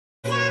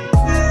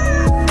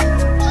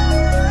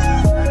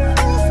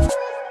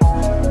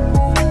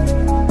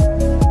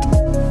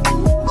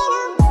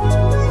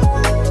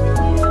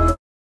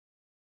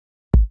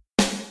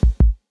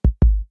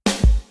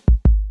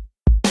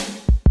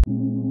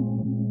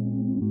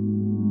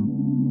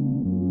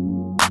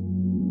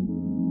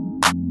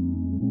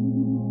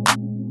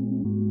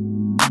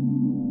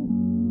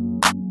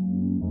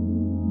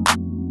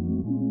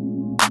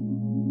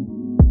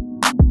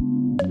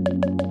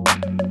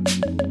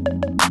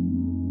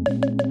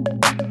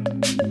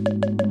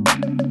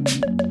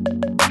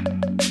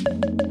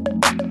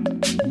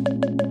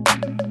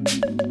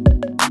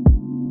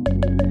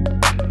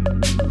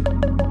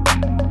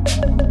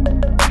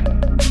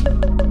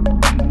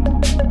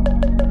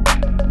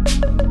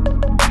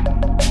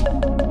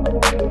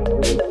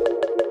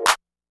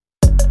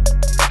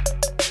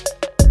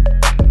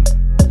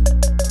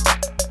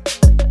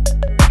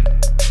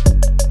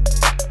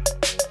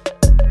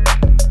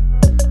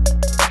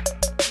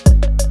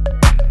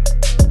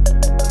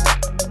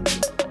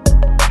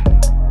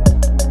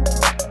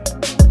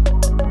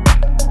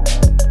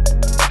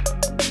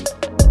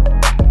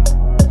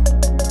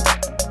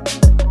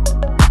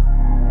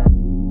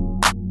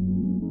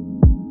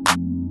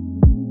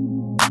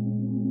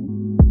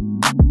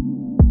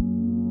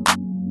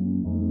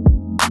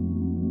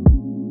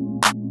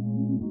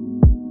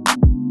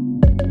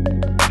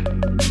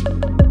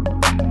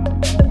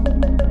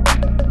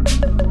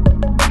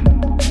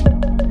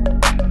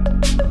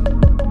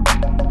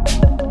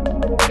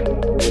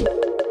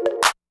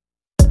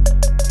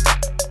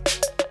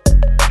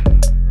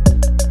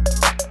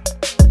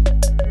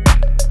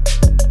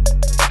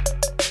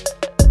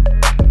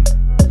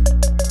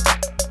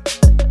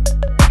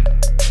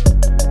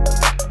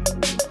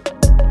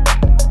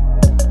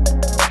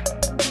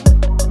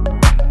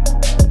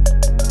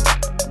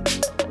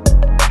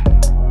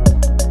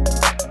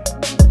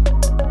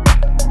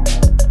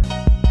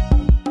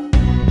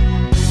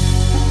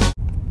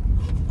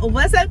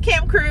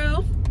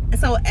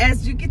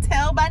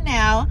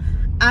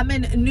I'm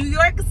in New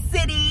York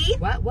City.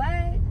 What?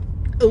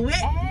 With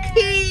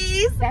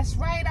Keys. That's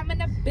right. I'm in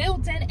the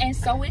building, and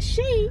so is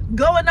she.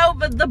 Going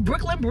over the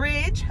Brooklyn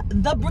Bridge.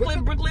 The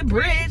Brooklyn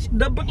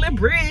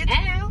Bridge.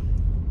 Ow.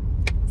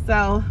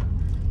 So,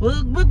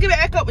 we'll get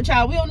back up with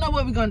y'all. We don't know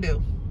what we're going to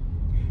do.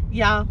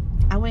 Y'all,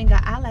 I went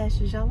and got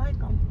eyelashes. Y'all like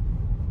them?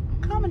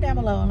 Comment down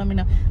below and let me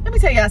know. Let me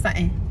tell y'all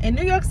something. In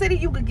New York City,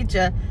 you could get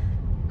your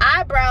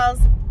eyebrows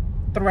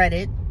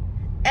threaded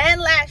and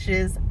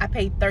lashes. I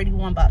paid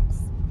 31 bucks.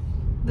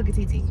 Look at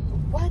TT.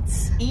 What?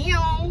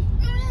 Ew.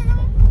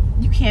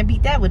 You can't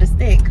beat that with a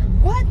stick.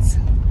 What?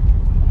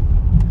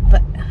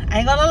 But I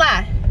ain't gonna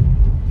lie.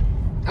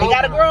 They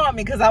gotta grow on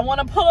me because I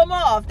want to pull them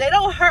off. They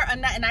don't hurt or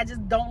nothing. I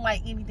just don't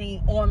like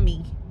anything on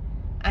me,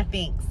 I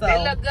think. So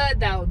they look good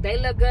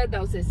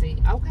though. Sissy.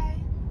 Okay.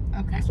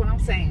 That's what I'm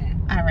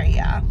saying. All right,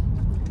 y'all.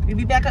 We'll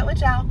be back up with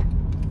y'all.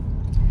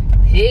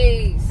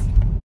 Peace.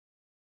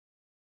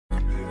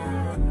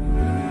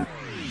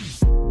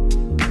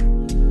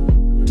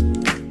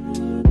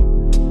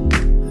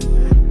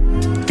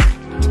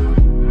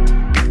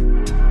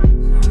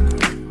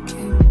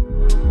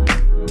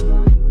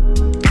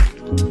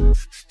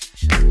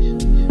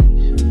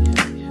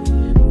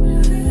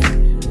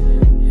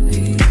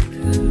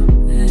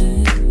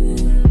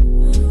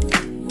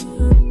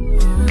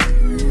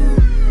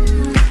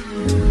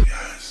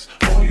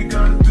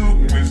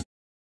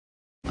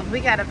 We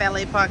got a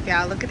valet park,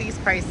 y'all. Look at these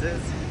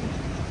prices.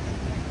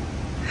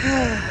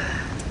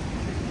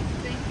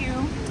 Thank you.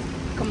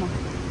 Come on.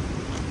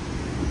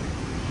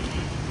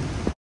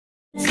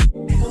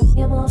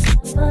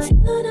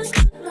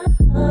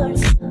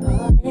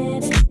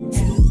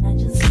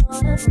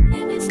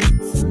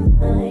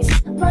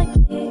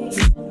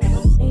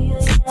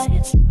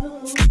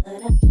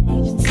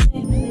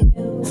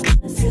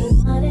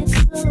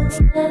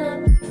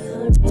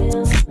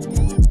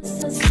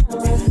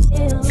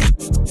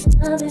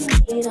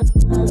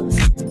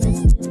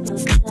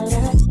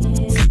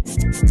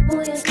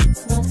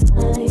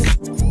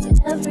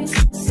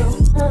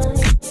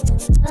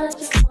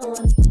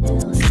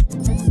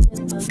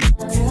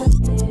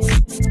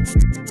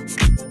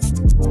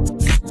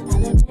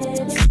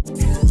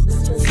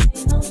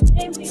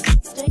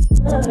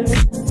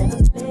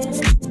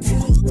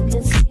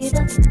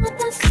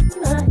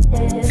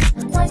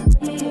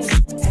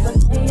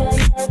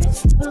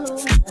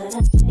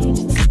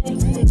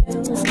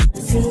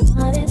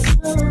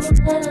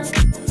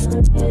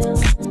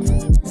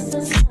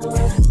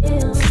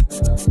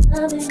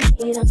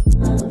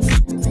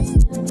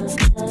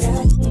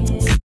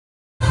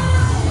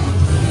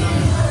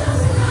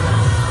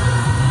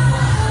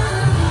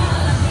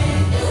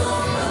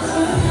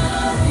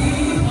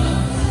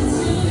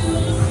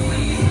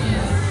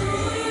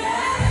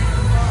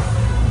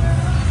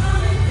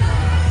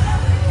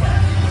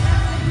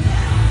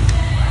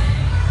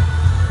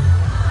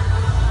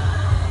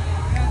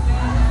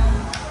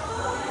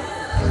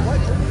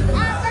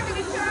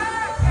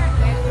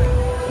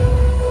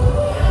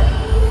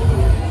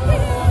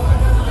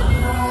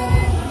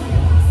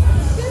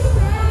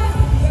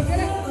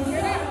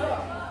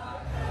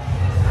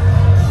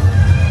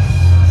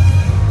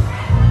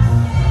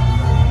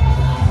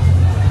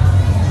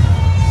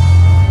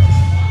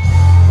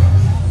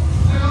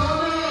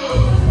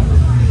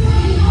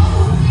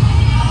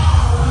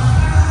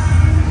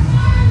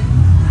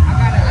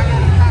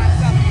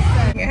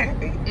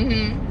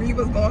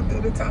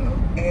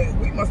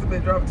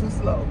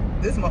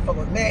 This motherfucker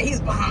was mad. He's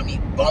behind me,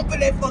 bumping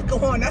that fucking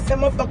horn. I said,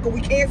 motherfucker,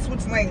 we can't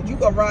switch lanes. You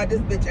gonna ride this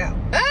bitch out.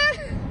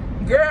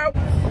 Girl.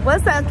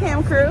 What's up,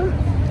 Cam Crew?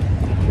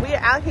 We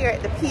are out here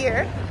at the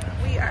pier.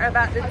 We are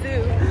about to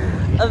do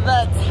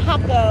the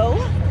taco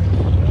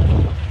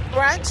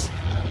brunch,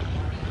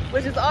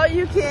 which is all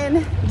you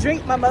can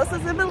drink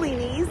mimosas and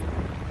bellinis.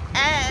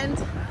 And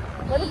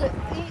what is it?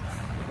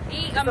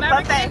 Eat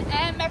American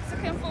and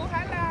Mexican food.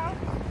 Hello.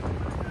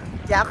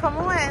 Y'all come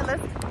on,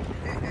 let's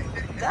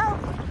go.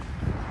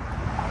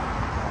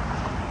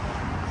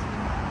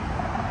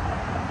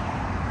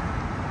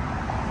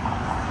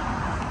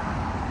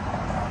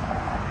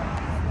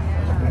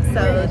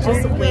 So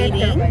just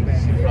waiting.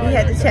 We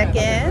had to check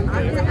in.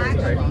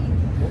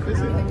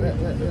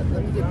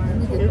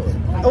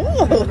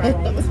 Oh.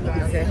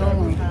 Okay, hold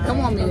on. Come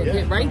on, man.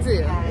 Get right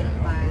there.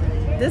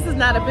 This is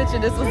not a picture.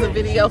 This was a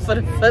video for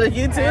the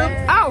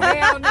YouTube. Oh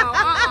hell no.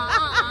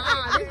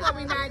 This is what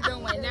we not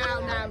doing. No.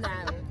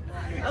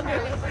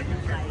 Okay.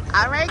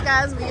 All right,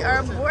 guys. We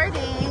are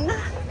boarding.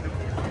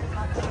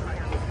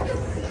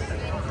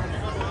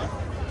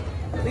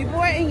 We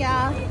boarding,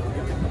 y'all.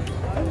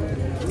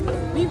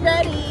 We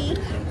ready.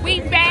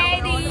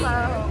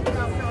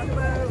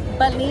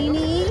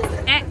 Bellinis.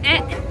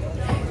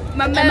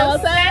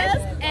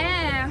 Mimosas.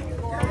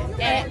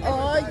 And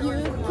all you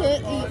can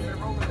eat.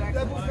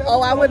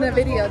 Oh, I wouldn't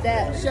have videoed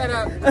that. Shut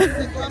up.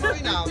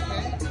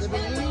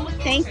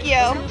 Thank you.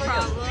 No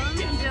problem.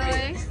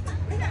 Enjoy.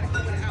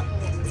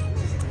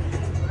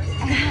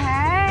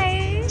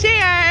 Hi.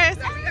 Cheers.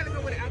 We gotta go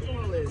where the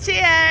alcohol is.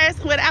 Cheers.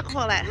 Where the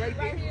alcohol at? Right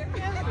there.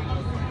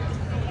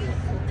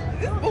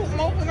 This boot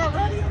open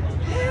already.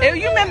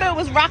 You remember it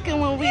was rocking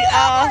when we wait,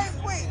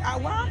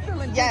 why I'm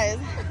feeling yes.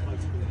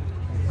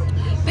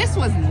 This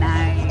was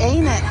nice.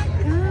 Ain't it?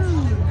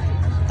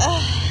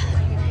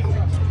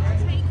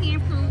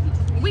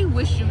 We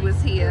wish you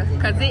was here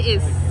because it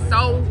is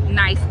so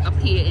nice up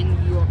here in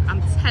New York.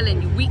 I'm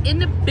telling you, we in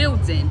the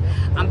building.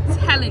 I'm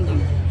telling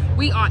you,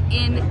 we are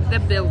in the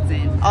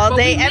building. All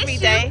day, every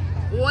day.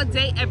 All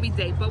day, every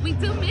day. But we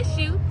do miss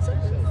you.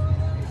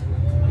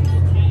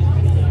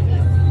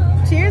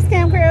 Cheers,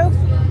 Cam Crew.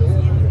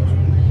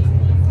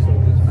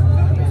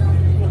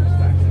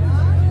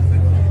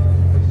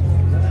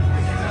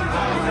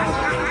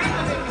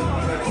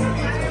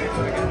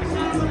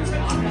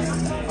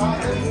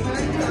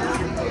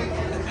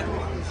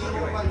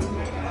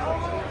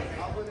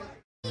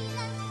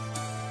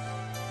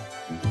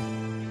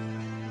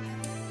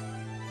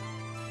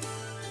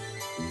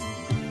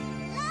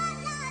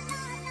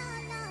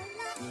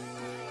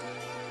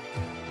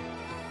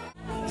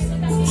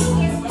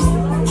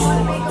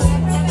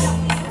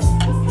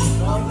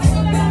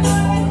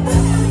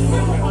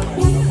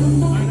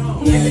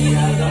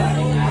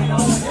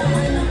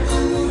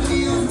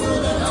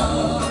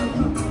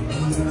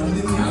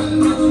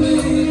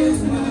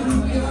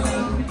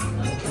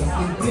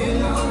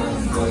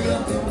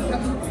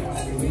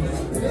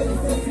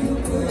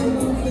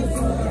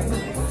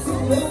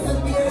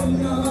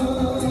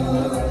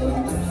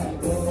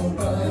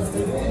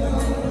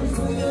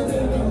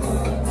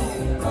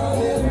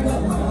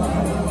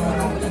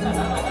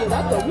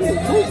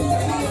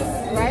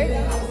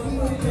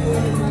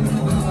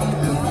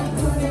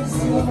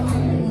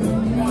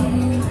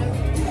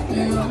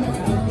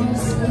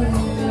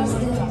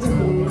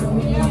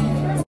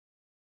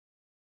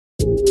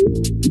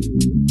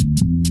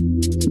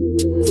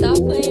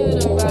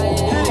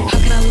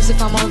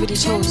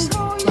 Chose.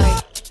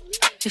 Like,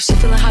 if she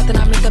feeling hot, then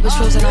I make that bitch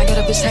frozen. I get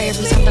a bitch high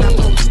every time that I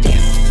post. Damn,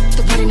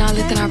 the party not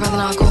lit, then I'd rather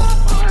not go.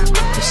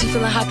 If she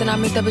feeling hot, then I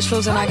make that bitch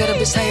frozen. I get a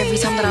bitch high every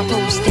time that I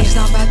post. Damn, it's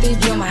not bad, they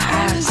be on my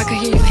ass. I could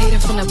hear you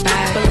hating from the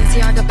back.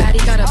 Balenciaga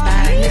baddie got a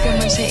bag.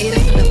 Nigga munching, ate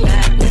it from the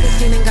back. Nigga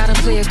feeling gotta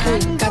play it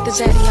cool. Got the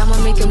jetty, I'ma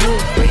make a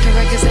move. Breaking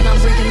records and I'm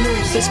breaking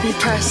news. Bitch be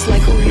pressed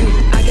like who you?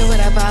 I get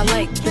whatever I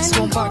like. Bitch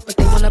won't bark, but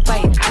they wanna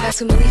bite. I got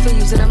too many for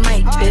using a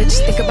mic, bitch.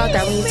 Think about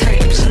that when you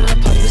type. She wanna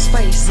party with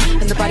spice,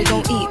 and the body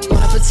gon' eat.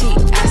 Bon appetit,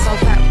 ass all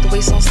fat with the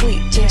waist on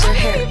sleep. Ginger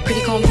hair,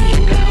 pretty comb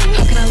beat.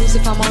 How can I lose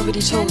if I'm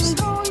already chose?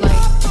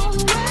 Like,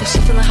 if she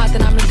feeling hot,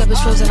 then I make that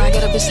bitch frozen. I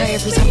get a bitch high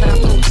every time that I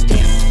post.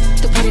 Damn,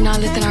 the party not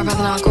lit, then I'd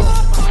rather not go.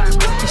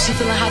 If she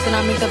feeling hot, then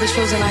I make that bitch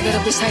frozen. I get a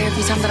bitch high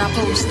every time that I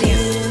post.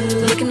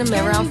 Damn, look in the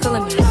mirror, I'm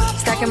feeling me.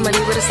 Stacking money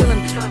with a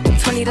ceiling.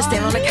 20 to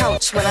stand on the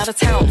couch, went out of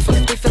town, fuck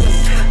if they feeling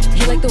me.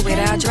 He like the way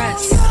that I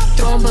dress,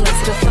 throwing bullets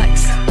to the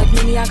flex. Like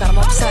Mimi, I got him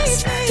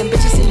obsessed. Them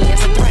bitches see me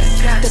as a threat.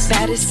 The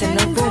baddest in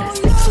the room,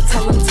 so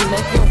tell them to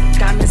make room.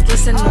 Diamonds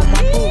glisten on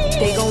my boot,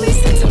 they gon'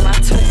 listen to my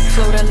tune.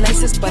 Flow the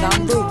nicest, but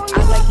I'm rude.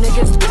 I like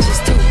niggas, bitches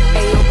too.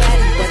 Ayo,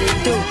 baddie, what it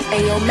do?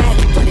 Ayo,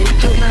 Maddie, what it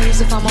do? Can I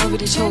use if I'm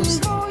already chose?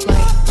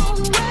 Like,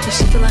 if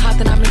she feeling hot,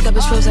 then I make that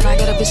bitch frozen. I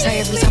get a bitch high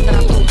every time that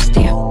I post.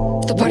 Damn,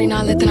 the party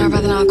not lit, then I'd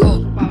rather not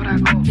go.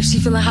 If she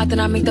feeling hot, then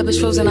I make that bitch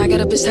frozen. I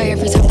get a bitch high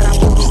every time that I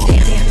post.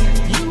 Damn.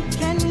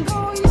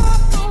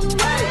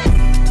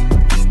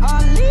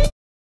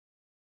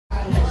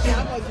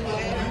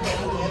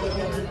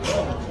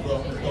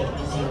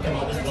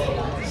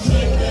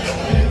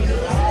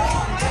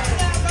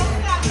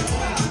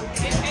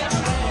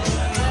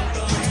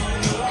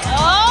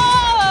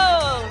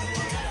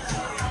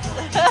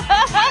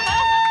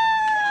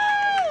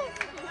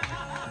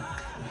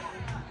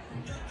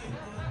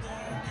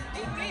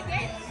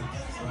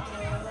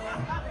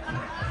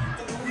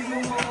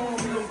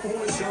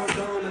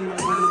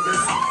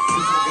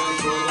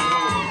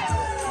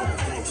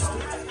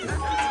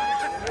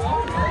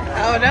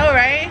 Oh no,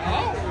 right?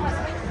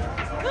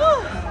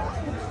 Oh.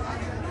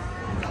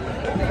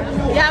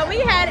 Yeah, we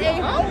had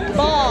a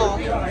ball.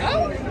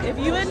 If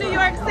you in New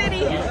York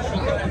City,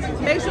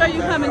 make sure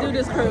you come and do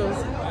this cruise.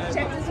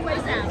 Check this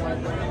place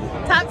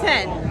out. Top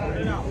 10.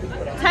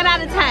 10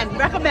 out of 10.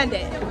 Recommend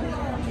it.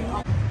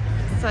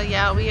 So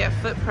yeah, we at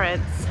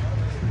Footprints.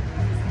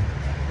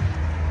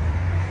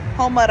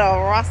 Home of the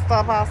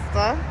Rasta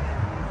Pasta.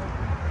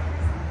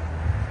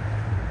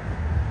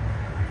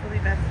 We'll be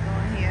about to go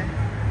in here.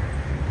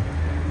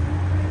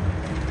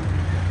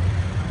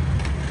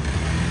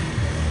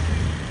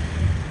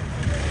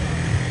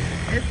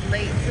 It's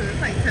late too, it's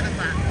like 10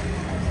 o'clock.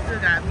 Still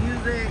got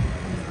music.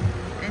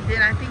 And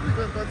then I think we're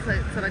gonna go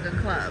to like a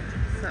club.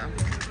 So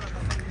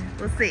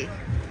we'll see.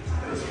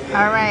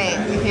 Alright,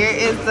 here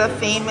is the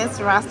famous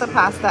Rasta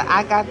Pasta.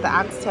 I got the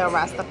oxtail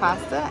Rasta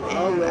Pasta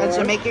and a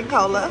Jamaican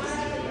cola.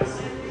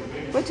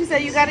 What you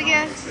say you got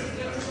again?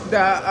 The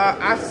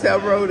oxtail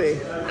roti.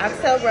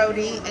 Oxtail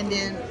roti, and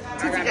then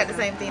Titi got the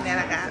same thing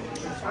that I got.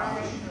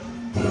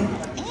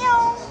 Ew.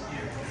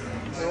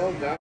 Oh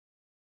God.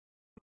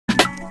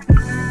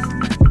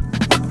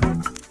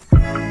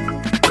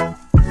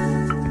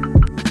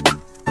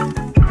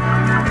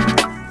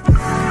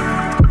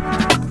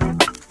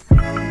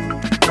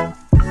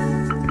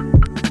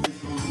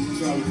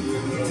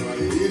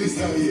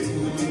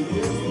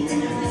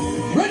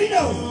 Ready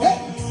now. Hey.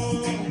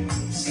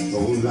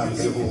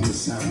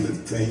 What's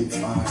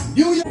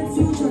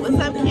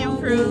up, Camp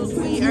Crew?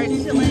 We are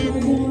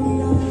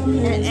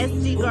chilling at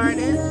SD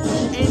Garden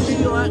in New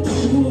York.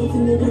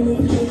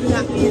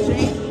 Got me a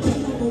drink.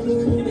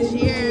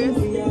 Cheers.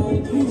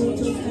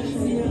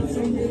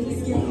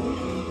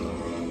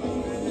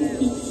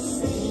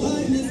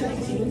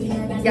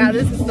 Yeah,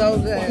 this is so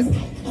good.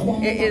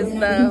 It is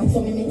the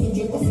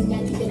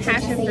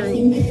passion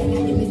fruit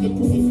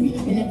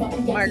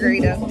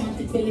margarita.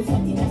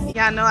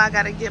 Y'all know I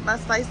gotta get my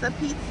slice of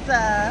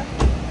pizza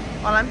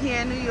while I'm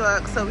here in New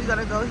York. So we're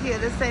gonna go here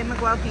to St.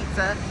 Miguel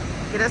Pizza,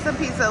 get us some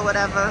pizza or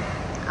whatever.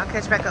 I'll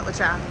catch back up with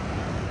y'all.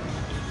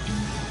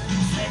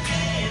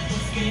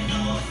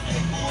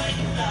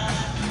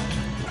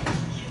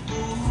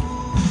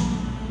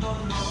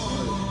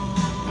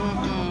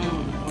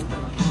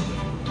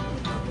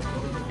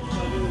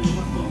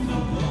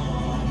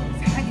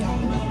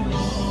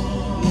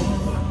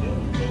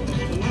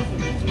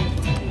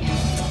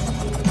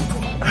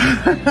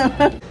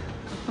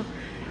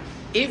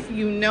 If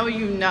you know,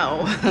 you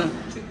know.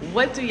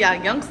 What do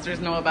y'all youngsters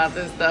know about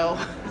this though?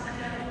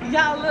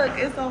 Y'all look,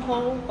 it's a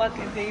whole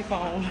fucking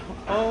payphone.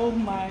 Oh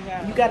my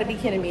God. You gotta be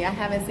kidding me. I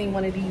haven't seen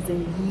one of these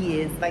in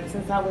years, like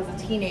since I was a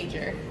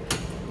teenager.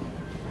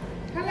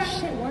 Hello.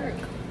 Shit work.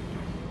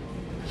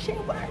 Shit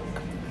work.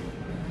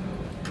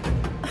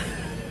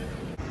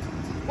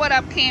 What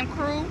up, Camp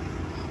Crew?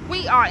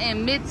 We are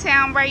in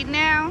Midtown right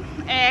now.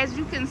 As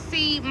you can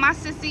see, my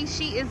sissy,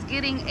 she is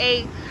getting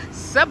a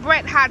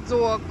soubrette hot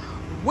dog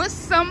with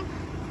some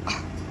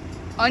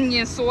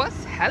onion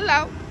sauce.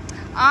 Hello.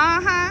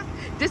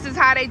 This is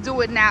how they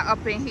do it now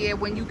up in here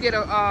when you get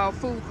a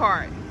food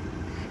cart.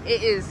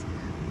 It is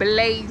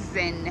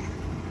blazing.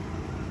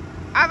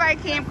 All right,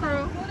 Camp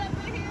Crew.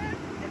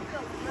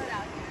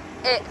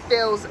 It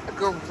feels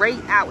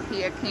great out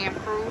here, Camp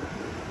Crew.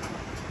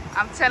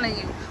 I'm telling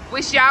you,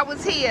 wish y'all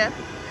was here,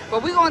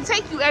 but we're gonna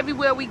take you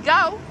everywhere we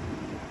go.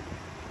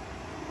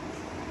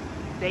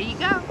 There you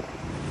go.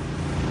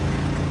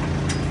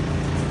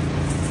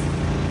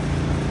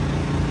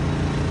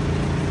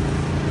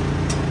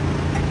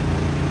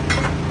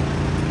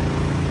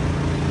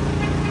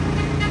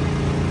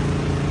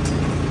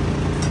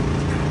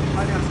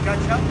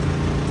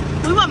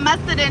 We want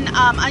mustard and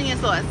onion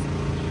sauce.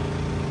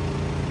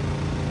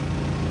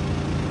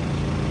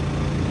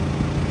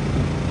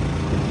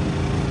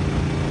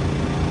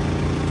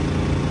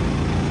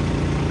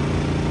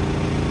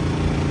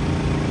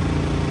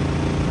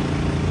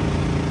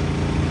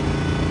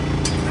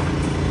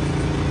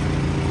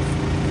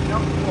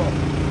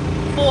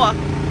 Four.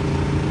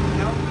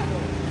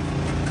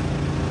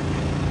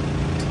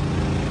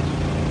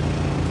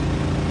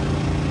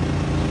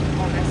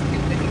 Oh, that's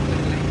cute that he put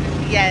it like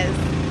that. Yes.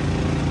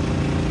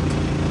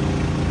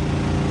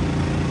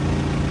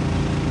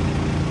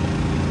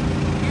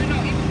 You know,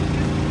 even with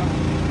this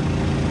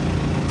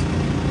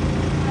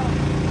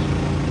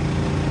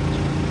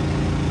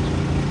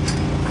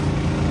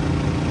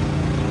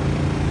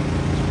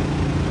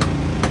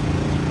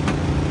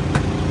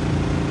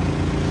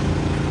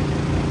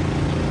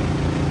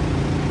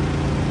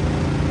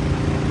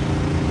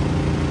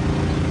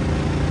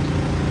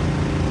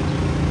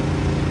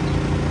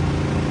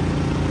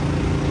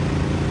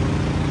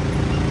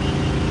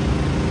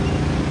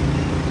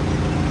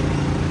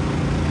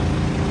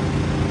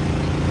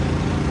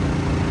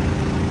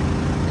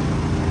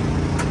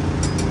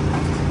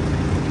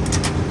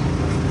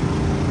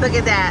Look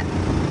at that.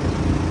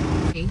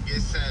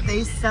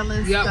 They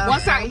selling stuff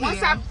once right I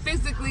here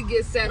physically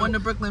get settled on the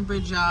Brooklyn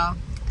Bridge, y'all.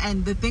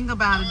 And the thing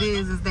about it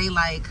is they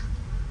like,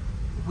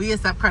 we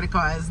accept credit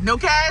cards. No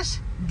cash?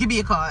 Give me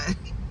a card.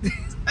 Look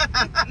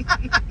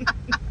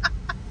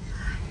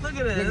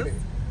at this.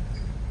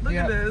 Look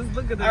at this.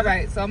 Look at this. All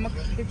right, so I'm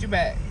gonna hit you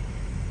back.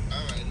 All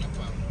right, no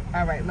problem.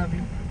 All right, love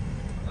you.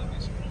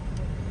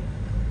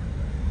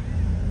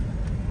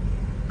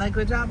 Like,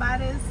 would y'all buy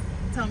this?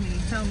 Tell me.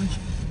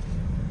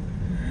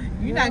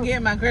 You're not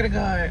getting my credit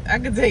card. I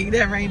can tell you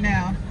that right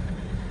now.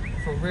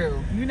 For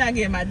real. You're not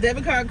getting my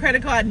debit card,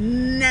 credit card,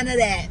 none of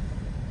that.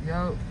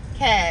 Yo.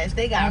 Cash.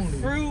 They got Only.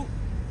 fruit,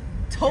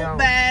 tote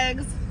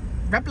bags,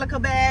 replica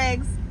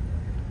bags.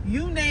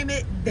 You name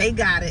it, they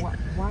got it.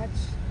 Watch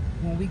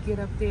when we get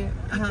up there,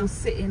 people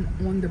sitting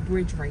on the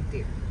bridge right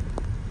there.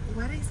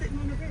 Why they sitting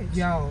on the bridge?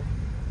 Yo,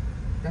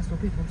 that's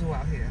what people do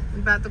out here.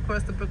 We about to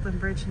cross the Brooklyn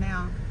Bridge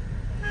now.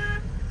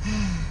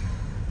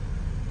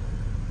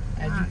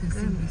 As you can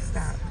see, we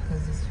stopped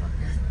because it's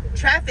fucking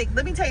traffic.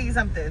 Let me tell you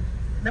something.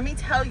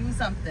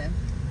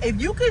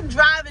 If you can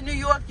drive in New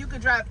York, you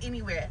can drive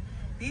anywhere.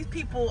 These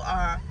people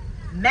are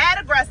mad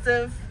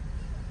aggressive,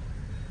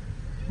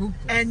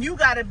 and you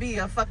gotta be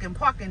a fucking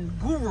parking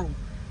guru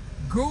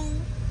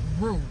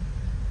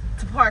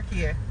to park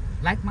here.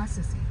 Like my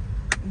sissy.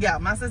 Yeah,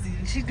 my sister,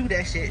 she do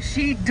that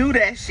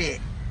shit.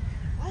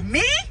 What?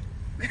 Me?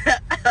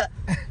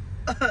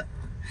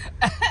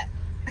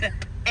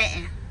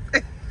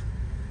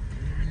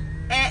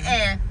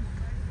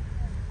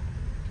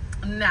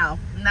 No,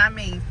 not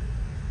me.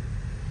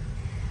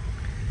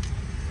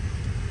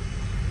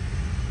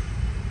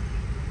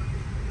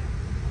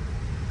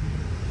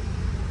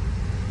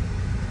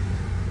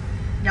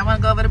 Y'all want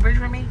to go over the bridge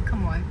with me?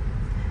 Come on.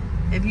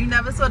 If you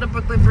never saw the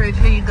Brooklyn Bridge,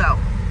 here you go.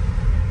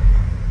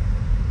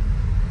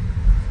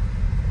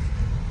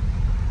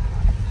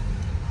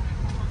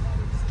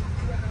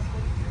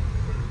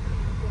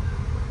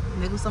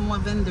 Maybe some more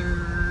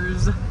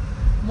vendors.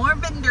 More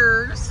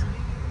vendors.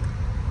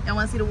 Y'all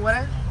want to see the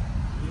water?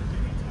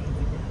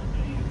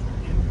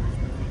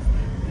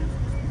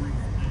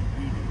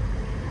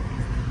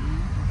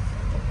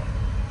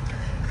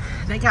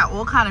 They got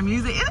all kind of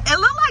music. It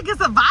look like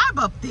it's a vibe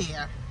up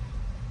there.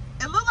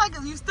 It look like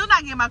you still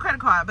not getting my credit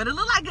card, but it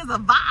look like it's a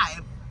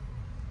vibe.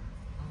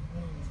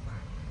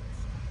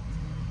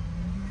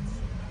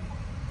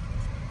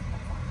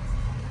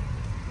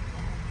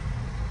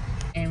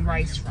 And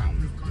rice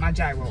from my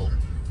gyro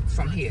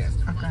from here.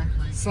 Okay.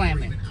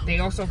 Slamming. They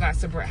also got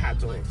Sabrett hot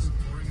dogs.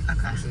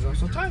 Okay. This is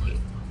also Target.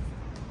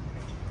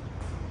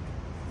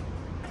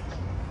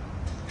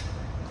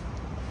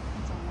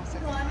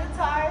 Going to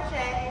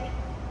Target.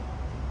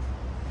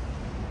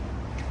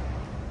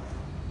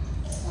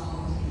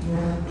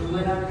 We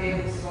went up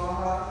there, we saw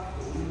her,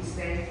 we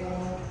stayed for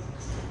her.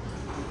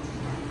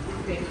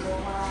 Stayed for a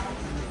while.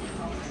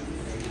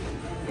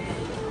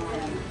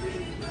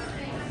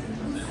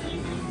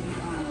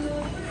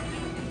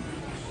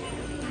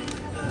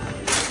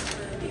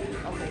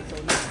 Okay, so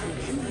what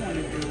you want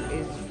to do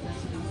is...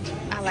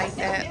 I like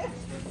that.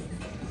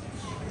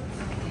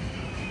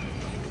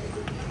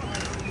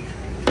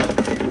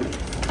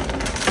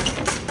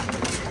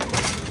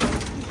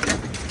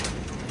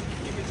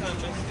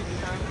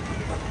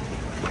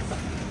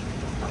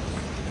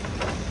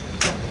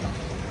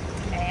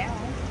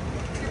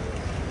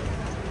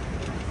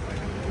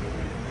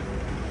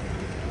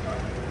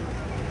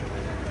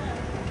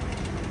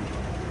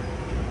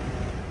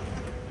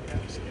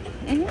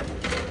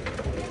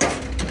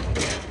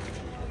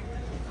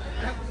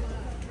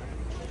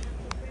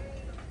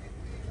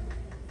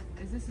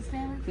 Is this a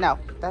Stanley? No,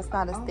 that's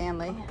not a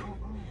Stanley.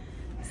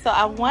 So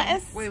I want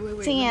a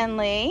Wait.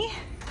 Stanley.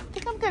 I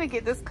think I'm gonna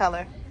get this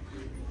color.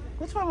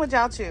 Which one would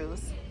y'all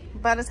choose?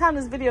 By the time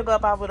this video go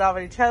up, I would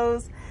already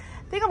chose.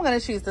 I think I'm gonna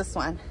choose this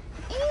one.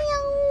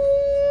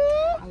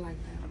 I like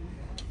that one.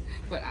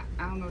 But I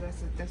don't know,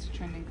 that's a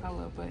trending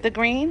color, but... The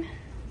green?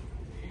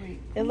 Wait.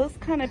 It looks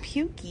kind of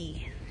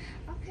pukey.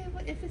 Okay,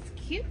 well, if it's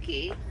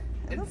cukey...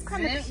 It looks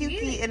kind of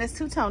cutey and it's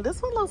two-tone.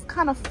 This one looks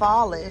kind of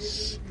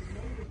fallish.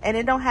 And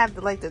it don't have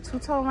the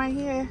two-tone right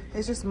here.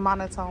 It's just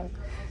monotone.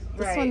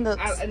 This one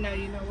looks... No,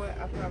 you know what?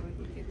 I probably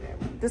would get that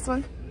one. This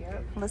one?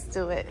 Yep. Let's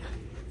do it.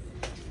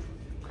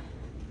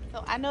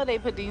 So I know they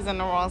put these in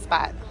the wrong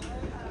spot.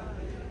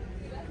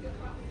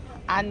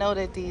 I know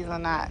that these are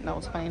not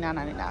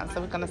 $29.99.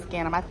 So we're going to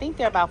scan them. I think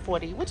they're about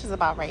 $40, which is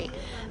about right.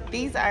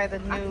 These are the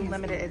new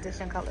limited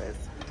edition colors.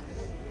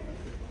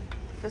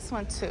 This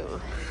one too.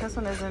 This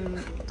one is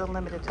in the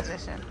limited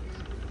edition.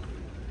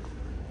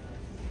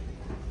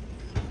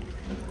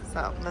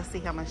 So let's see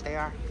how much they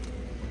are.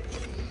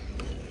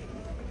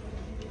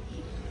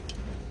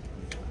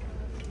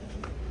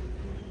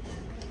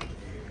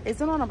 Is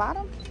it on the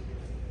bottom?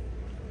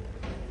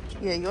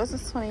 Yeah, yours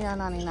is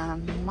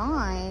 $29.99.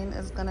 Mine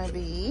is gonna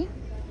be,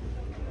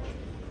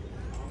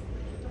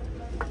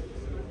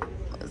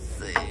 let's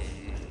see,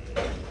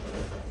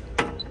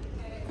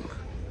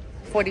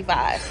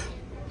 $45.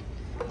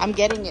 I'm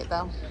getting it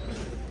though.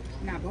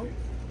 Not both?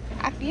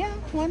 Yeah,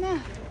 why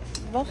not?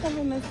 Both of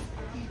them is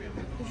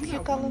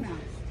cute color.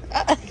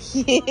 Yeah.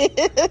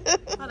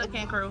 Hold up,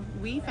 Can Crew.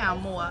 We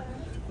found more.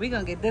 We're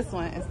gonna get this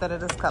one instead of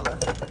this color.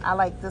 I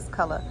like this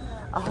color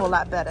a whole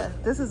lot better.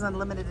 This is a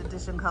limited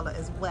edition color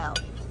as well.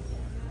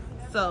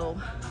 So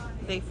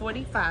they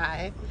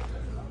 $45.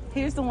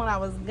 Here's the one I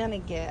was gonna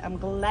get. I'm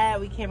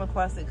glad we came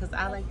across it because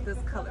I like this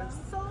color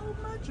so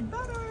much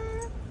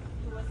better.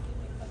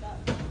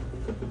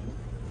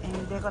 And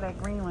there go that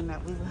green one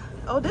that we...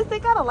 Oh, they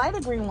got a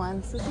lighter green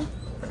one, Sissy.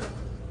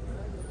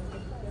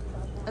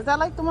 Is that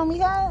like the one we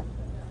had?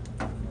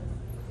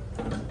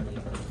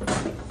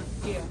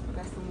 Yeah,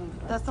 that's the one.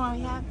 That's the one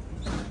we had?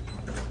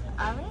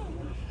 All right.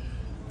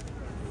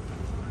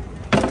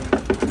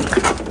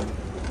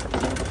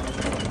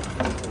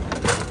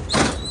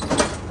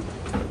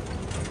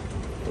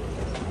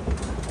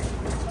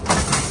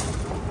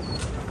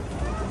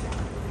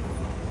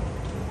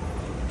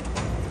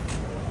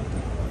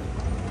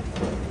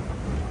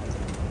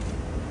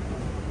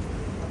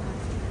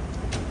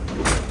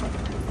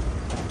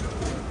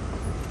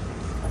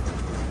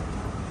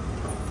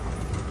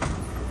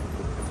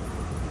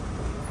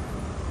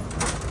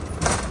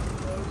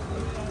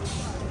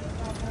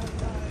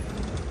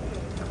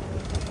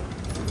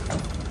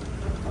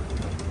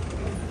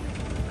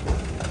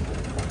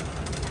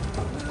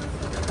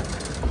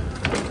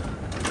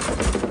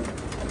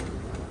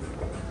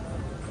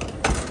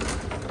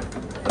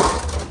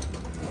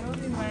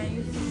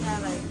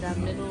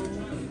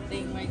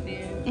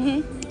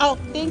 Oh,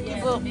 thank you,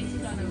 boo.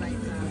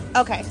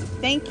 Okay,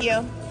 thank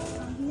you.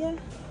 Yeah.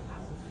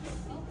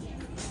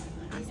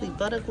 I see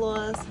butter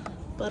gloss.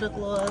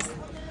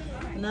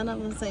 None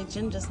of them say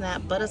ginger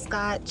snap.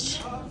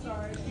 Butterscotch.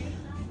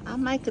 I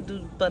might could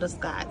do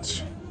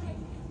butterscotch.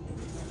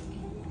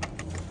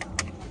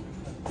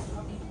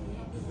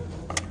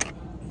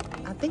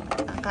 I think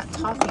I got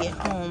toffee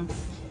at home.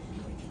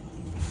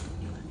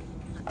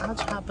 I'll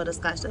try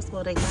butterscotch. That's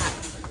what they got.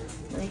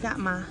 They got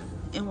my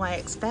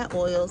NYX fat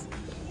oils,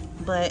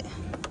 but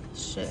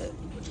shit,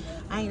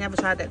 I ain't never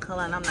tried that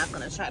color, and I'm not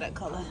gonna try that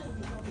color.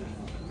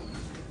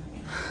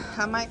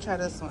 I might try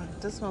this one.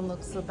 This one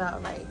looks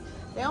about right.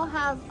 They don't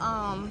have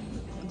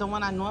the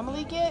one I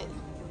normally get,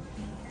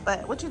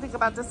 but what you think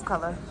about this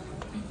color?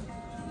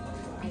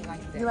 I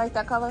like that. You like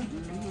that color?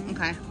 Mm-hmm.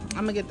 Okay,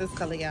 I'm gonna get this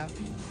color, y'all.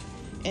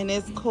 And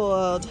it's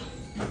called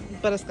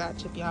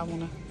butterscotch if y'all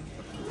wanna.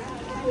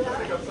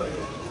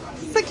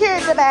 Secure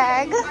the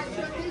bag.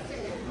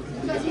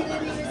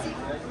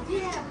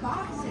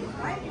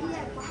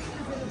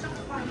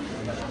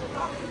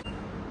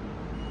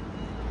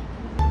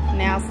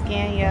 Now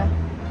scan ya.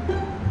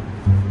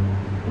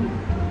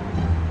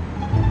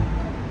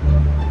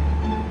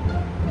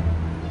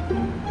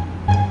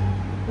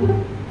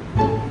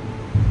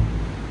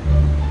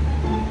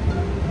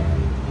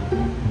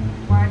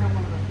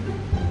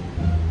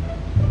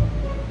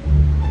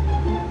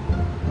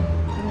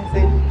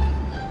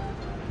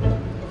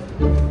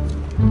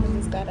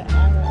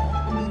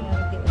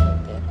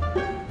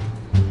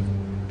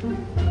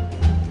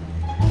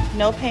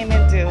 No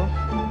payment due.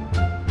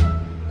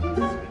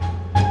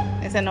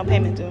 It said no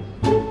payment due.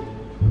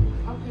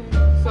 Okay.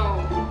 So,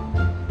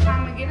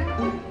 time to get it?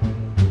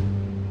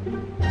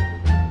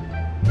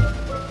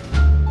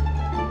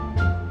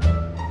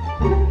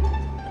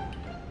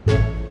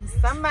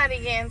 Somebody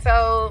getting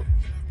told.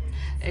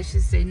 It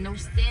should say no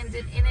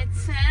standing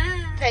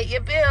anytime. Pay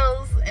your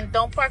bills and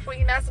don't park where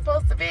you're not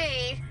supposed to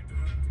be.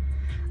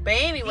 But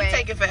anyway, it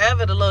taking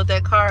forever to load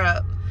that car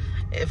up.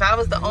 If I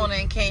was the owner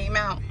and came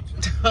out.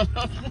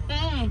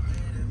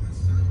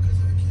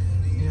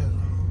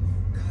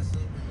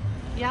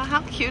 Y'all,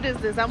 how cute is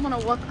this? I want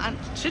to walk on.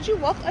 Should you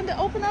walk under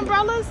open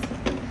umbrellas?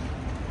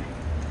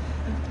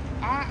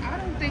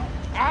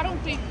 I don't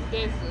think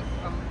there's a,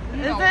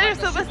 Is there a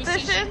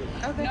superstition?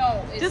 Okay.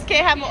 No. Just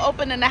can't have them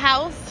open in the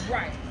house.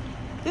 Right.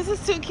 This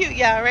is too cute,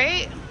 y'all,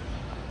 right?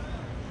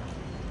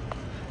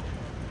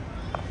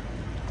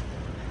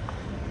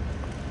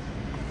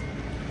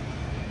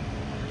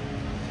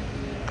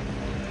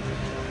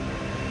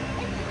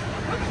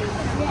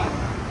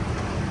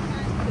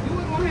 You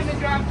would want him to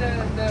drive the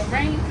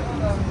Range or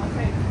the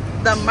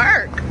Mercedes? The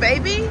Merc,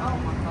 baby. Oh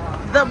my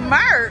God. The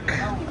Merc.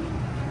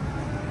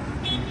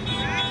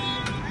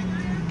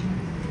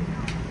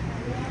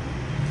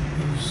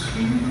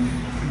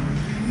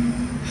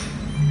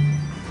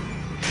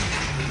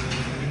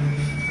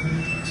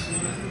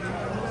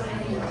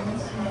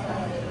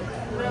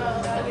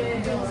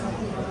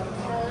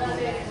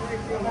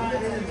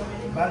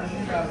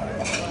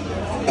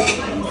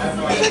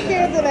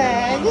 Secure the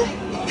bag.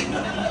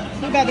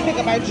 We about to pick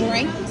up our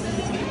drinks.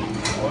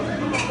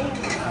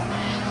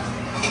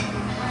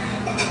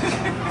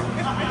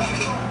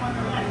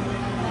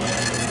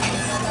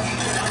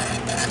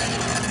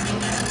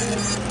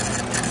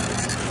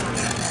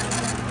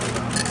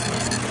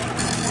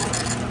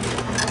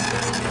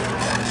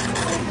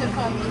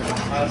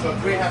 So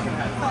 3 half and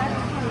half.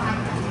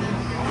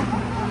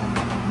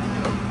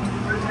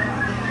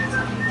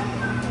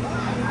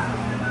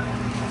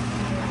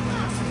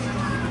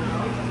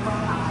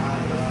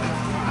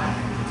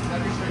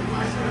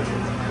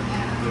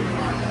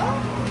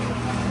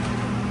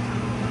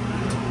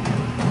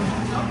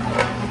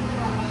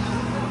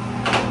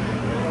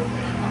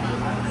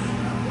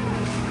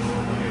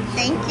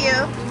 Thank you.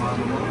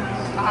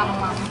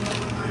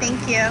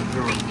 Thank you.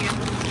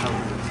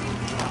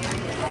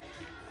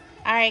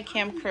 All right,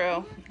 Cam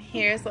Crew.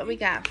 Here's what we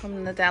got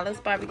from the Dallas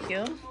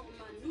barbecue.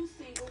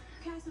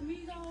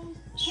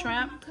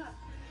 Shrimp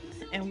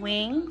and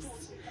wings.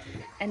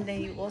 And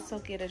then you also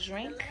get a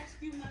drink.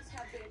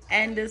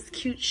 And this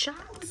cute shot.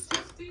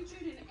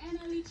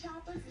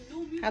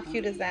 How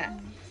cute is that?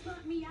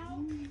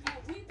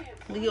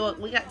 We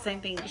got the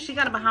same thing. She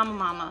got a Bahama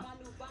Mama.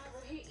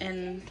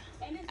 And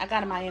I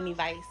got a Miami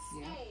Vice.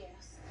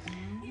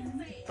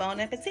 Bon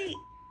appetit.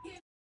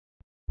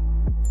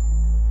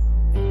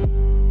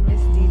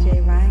 It's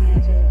DJ Ryan.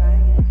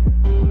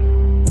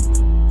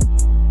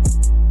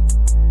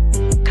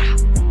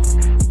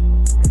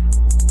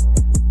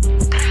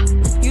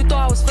 You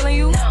thought I was feeling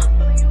you?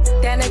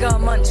 That nigga a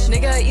munch.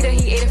 Nigga eat it,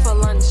 he ate it for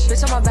lunch.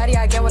 Bitch, on my body,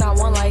 I get what I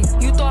want. Like,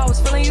 you thought I was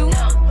feeling you?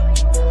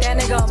 That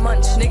nigga a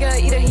munch. Nigga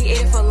eat it, he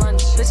ate it for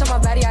lunch. Bitch, on my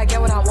body, I get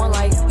what I want.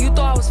 Like, you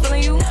thought I was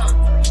feeling you?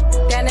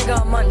 That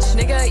nigga a munch.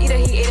 Nigga eat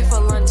it, he ate it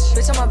for lunch.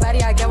 Bitch, on my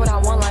body, I get what I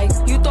want. Like,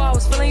 you thought I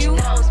was feeling you?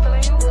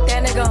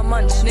 That nigga nigga a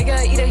munch.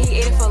 Nigga eat it, he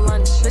ate it for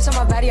lunch. Bitch, on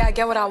my body, I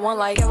get what I want,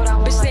 like.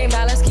 Bitch, stay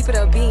mad, let's keep it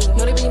a beam.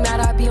 No, they be mad,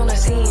 I be on the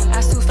scene.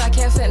 Ass too fat,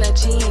 can't fit in a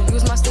jean.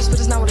 Use my stitch, but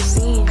it's not what it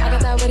seems. I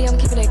got that ready, I'm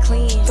keeping it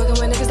clean. Fucking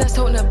with niggas that's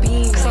toting a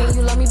beam. Saying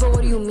you love me, but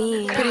what do you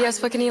mean? Pretty ass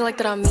fucking you like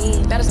that I'm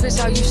mean. Baddest bitch,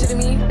 how you shitting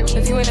me?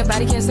 If you ain't a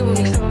baddie, can't sit with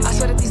me. I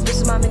swear that these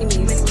bitches my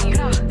mini-me's.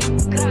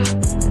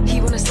 He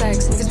wanna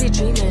sex, niggas be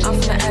dreaming. I'm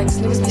from the X,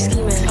 niggas be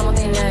scheming. I'm on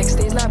their necks,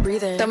 they's not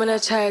breathing. Thumb in a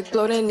check,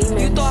 bloated anemic.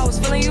 You thought I was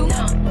feeling you?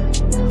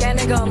 That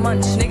nigga a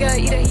munch. Nigga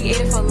eat it, he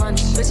ate it for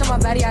lunch. Bitch, on my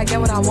body, I get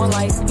what I want,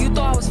 like. You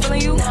thought I was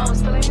feeling you?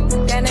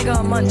 That nigga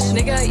a munch.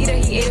 Nigga eat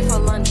it, he ate it for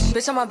lunch.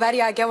 Bitch, on my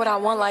body, I get what I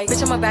want, like.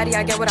 Bitch, on my body,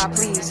 I get what I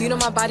please. You know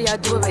my body, I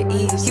do it with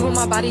ease. He with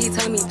my body, he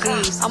telling me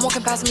please. I'm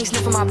walking past me,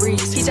 sniffing my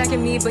breeze. He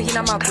jacking me, but he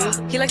not my boo.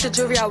 He like the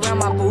jewelry I wear on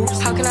my boobs.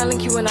 How can I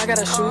link you when I got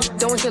a shoe?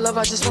 Don't want your love,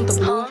 I just want the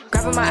blue.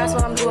 Grabbing my ass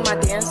while I'm doing my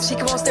dance. She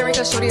keep on staring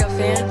cause shorty a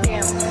fan.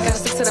 Gotta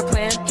stick to the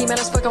plan. He mad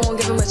as fuck, I won't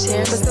give him a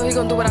chance. But still he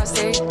gon' do what I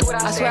say.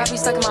 I swear I be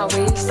stuck in my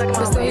ways.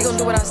 But still he gon'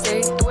 do what I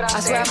say. I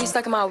swear I be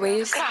stuck in my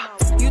ways.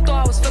 You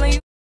thought I was feeling you?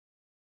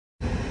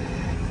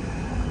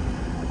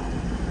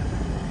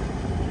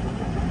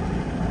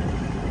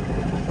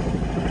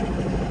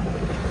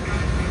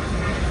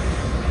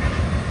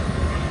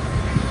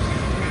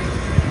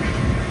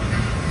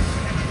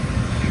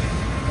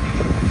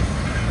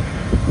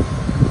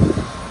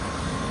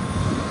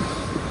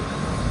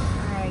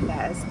 Alright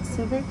guys,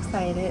 super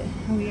excited.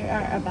 We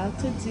are about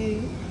to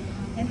do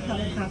a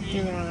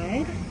helicopter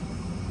ride.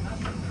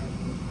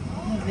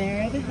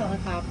 There are the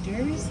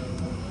helicopters.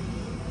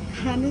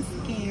 Kind of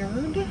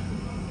scared.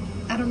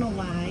 I don't know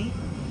why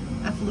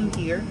I flew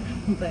here,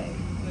 but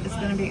it's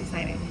gonna be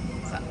exciting.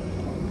 So,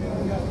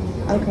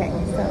 okay,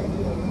 so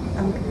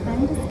I'm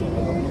kind of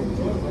scared.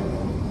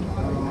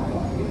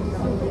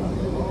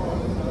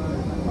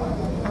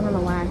 I don't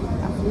know why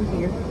I flew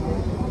here.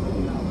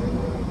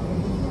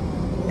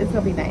 It's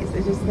gonna be nice.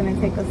 It's just gonna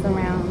take us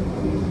around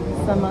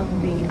some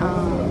of the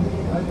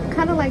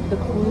kind of like the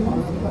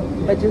cruise,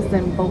 but just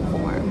in boat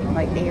form,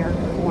 like air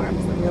form.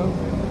 So you'll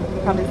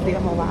probably see a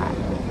whole lot.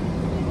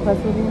 Plus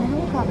we'll be in a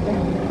helicopter.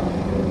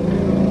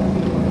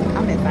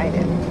 I'm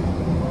excited.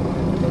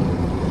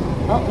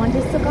 Oh, one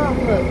just took off.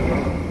 Look.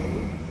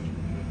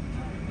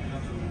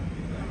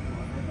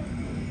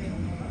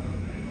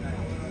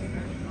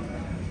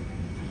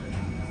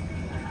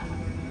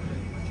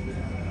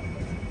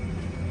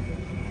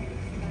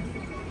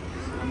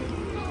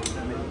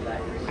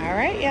 All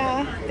right,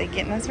 y'all. They're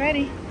getting us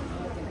ready.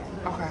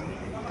 Okay.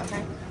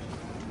 Okay.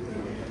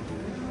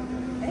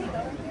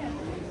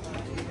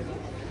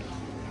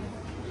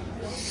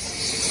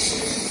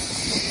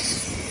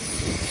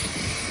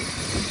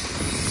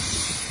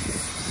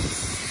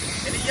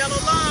 In the yellow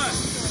line.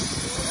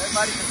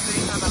 Everybody can see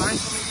on the line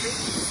for me, too.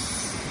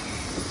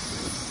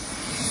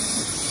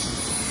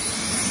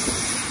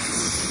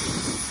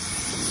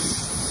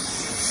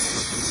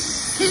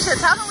 Keisha,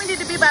 tell them we need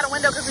to be by the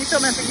window because we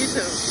filming for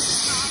YouTube.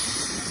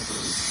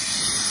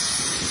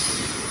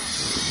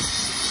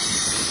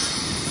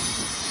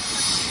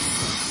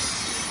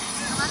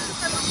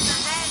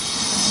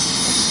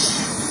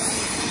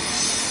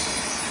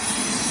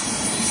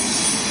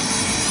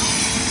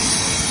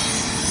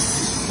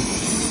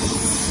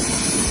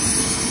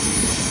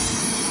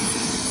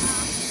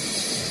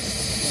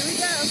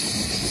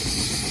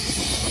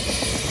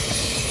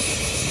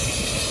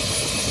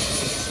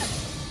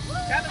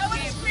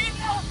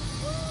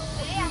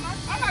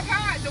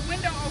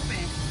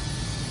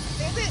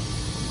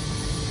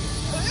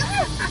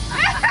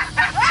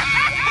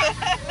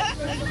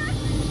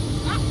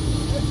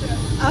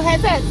 Oh,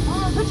 headset.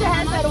 Put your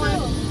headset on.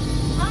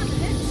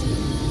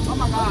 Oh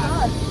my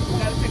God. We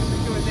gotta take a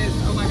picture with this.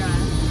 Oh my God.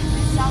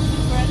 It sounds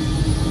different.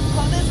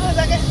 Hold this for a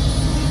second.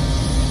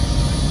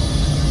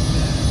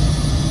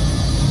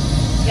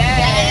 Yes.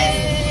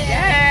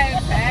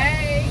 Yes.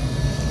 Hey.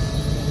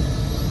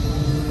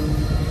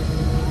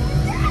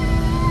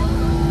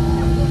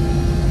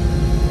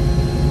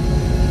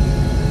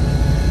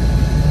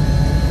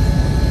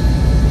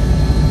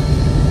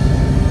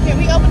 Can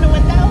we open the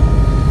window?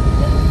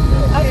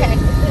 Okay.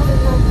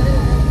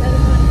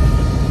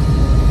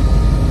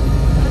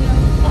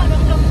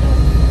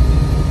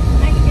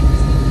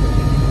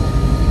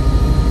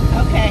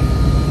 Okay.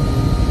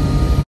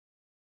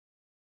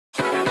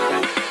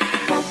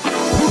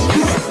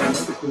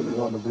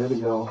 On the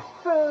video.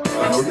 I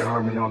know you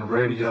heard me on the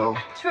radio.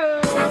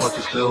 But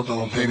you still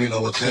don't pay me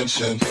no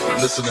attention.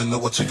 Listening to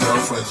what your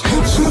girlfriends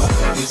mention.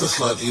 He's a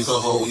slut, he's a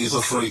hoe, he's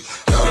a freak.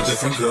 Got a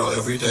different girl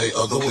every day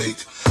of the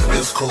week.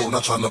 It's cool,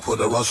 not trying to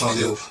put a rush on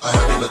you. I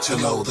have to let you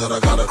know that I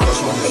got a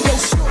crush on you. Hey, yo,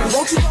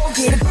 won't you go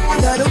get a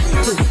bag of the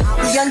weekly?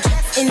 Be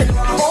undressed in the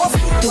ball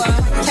speaking.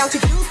 Count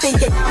your views,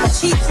 thinking I'ma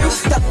cheat you.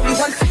 The only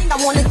one thing I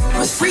wanna do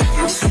is freak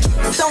you.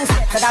 Keep the stone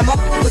set, but I'm up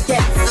with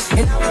that.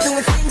 And I'll be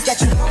doing things that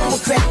you won't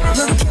regret.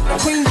 Little killer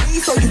queen bee,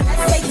 so you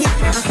best take it.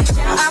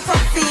 I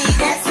proceed,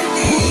 that's the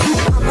thing.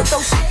 I'ma throw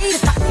shade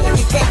if I can't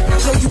get back.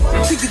 Blow you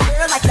up to your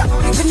girl like the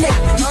only connect.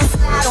 You can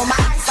slide on my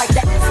ice like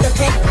that. And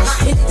then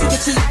you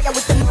get your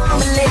with the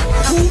marmalade.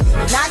 Who?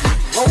 Not you.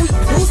 Oh,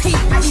 who's he?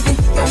 I even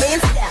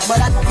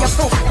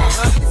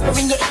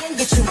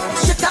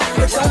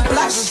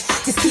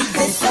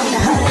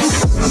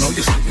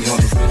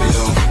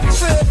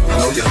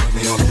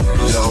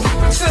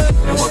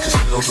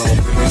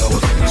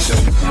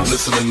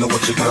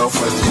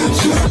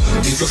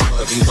He's a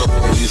slut, he's a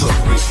hoe, he's a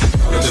freak.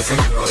 Got a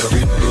different girl every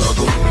day of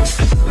the week.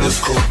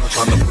 It's cool, not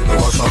trying to put no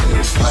rush on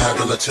you. I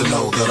had to let you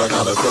know that I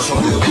got a crush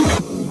on you.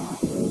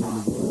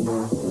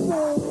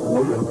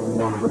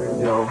 On the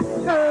radio,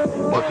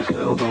 but you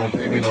still don't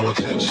pay me no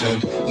attention.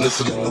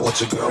 Listening to what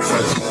your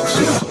girlfriends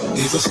mention.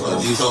 He's a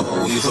slut, he's a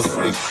hoe, he's a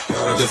freak.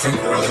 Got a different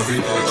girl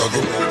every day of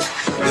the week.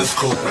 It's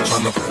cool, I'm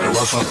trying to put a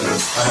rush on you.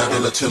 I had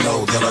to let you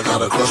know that I got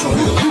a crush on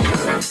you.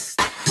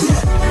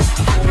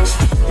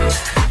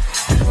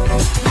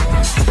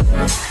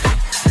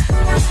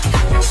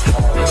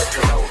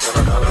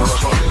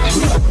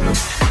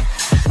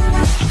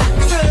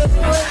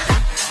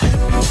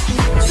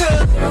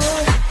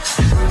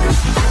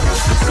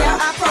 Shall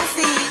I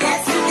proceed?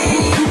 Yes,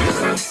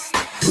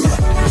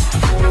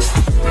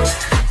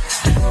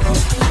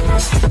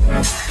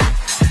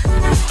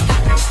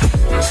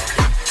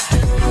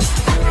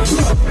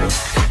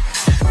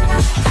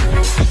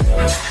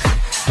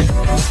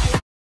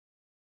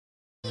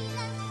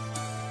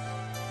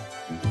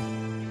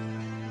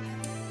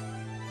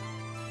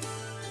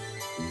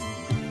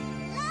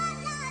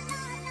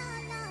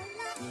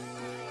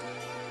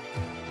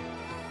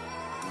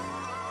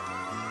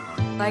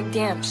 Like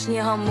damn, she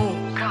in her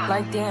mood.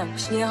 Like damn,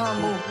 she in her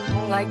mood.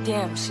 Like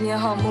damn, she in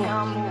her mood.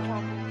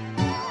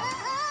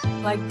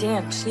 Like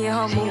damn, she in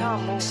her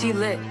mood. She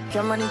lit,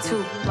 get money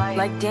too.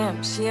 Like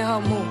damn, she in her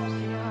mood.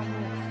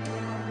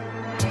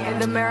 In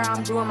the mirror,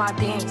 I'm doing my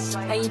dance.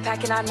 Ain't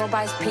packing out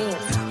nobody's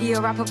pants. He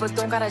a rapper, but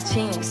don't got a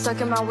chance.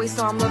 Stuck in my waist,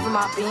 so I'm loving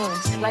my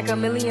bands. Like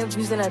 1 million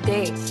views in a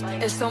day.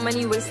 There's so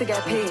many ways to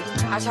get paid.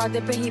 I tried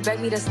dipping, he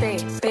begged me to stay.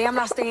 Babe, I'm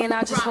not staying,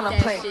 I just wanna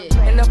play.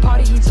 In the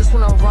party, he just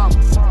wanna rump.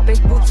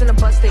 Big boobs in the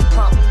bus, they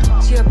plump.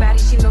 She a baddie,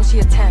 she knows she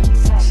a 10.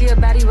 She a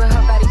baddie with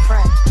her baddie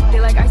friend. They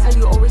like I tell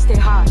you, always stay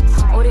hot.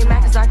 Oh, they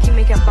mad cause I keep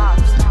making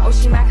bops. Oh,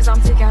 she mad cause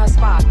I'm taking her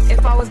spot.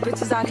 If I was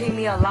bitches, I'd hate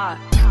me a lot.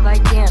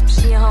 Like damn,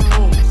 she in her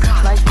mood.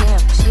 Like damn,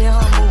 she in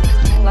her mood.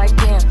 Like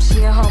damn,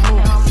 she in her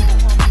mood.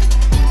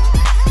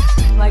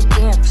 Like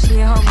damn, she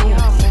in her mood.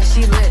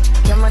 She lit,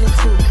 get money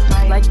too.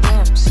 Like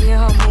damn, she in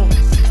her mood.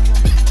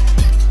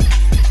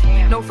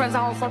 No friends, I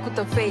don't fuck with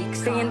the fake.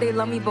 Saying they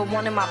love me, but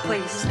one in my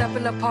place. Step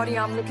in the party,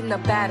 I'm looking the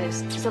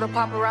baddest. So the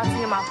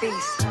paparazzi in my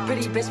face.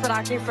 Pretty bitch, but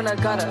I came from the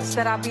gutter.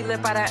 Said I'd be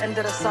lit by the end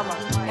of the summer.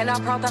 And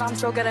I'm proud that I'm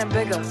still getting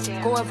bigger.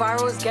 Going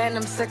viral is getting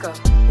them sicker.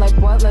 Like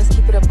what? Let's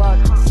keep it a buck.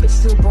 Bitch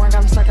too boring,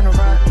 I'm stuck in a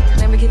rut.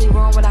 Never get me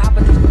wrong when I hop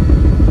in the...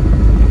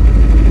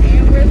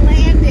 And we're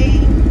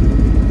landing.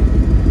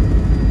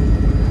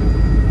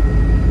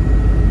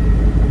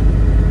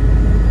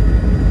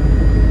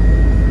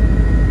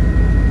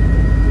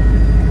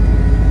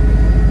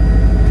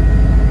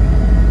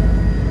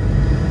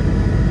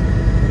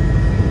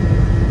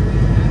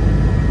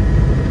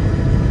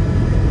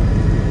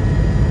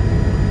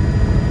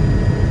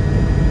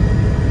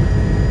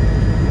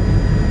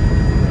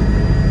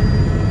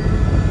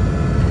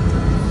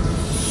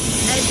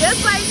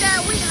 Just like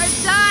that, we are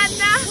done.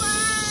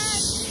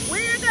 What?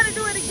 We're gonna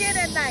do it again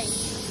at night.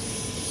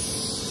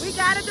 We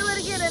gotta do it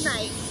again at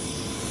night.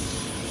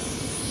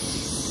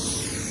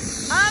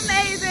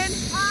 Amazing.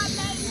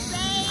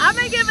 Amazing. I'm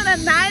gonna give it a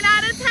 9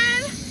 out of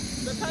 10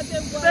 because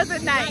it was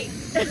at night.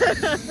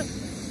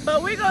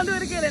 But we're gonna do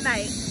it again at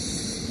night.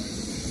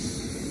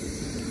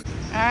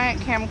 All right,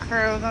 camera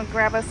crew, we're gonna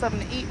grab us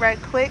something to eat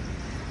right quick.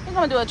 We're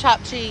gonna do a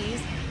chopped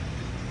cheese.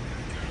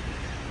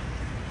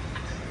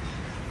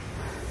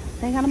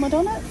 They ain't got no more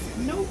donuts?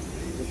 Nope.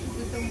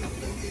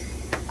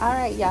 All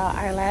right, y'all,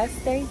 our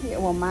last day here.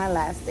 Well, my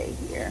last day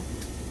here.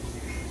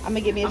 I'm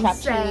gonna give me a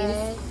chopped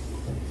cheese.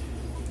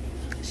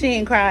 She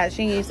ain't cried.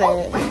 She ain't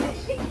sad.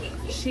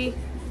 She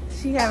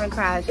haven't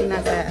cried. She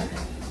not sad.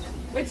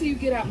 Wait till you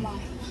get out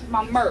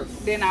my Merc,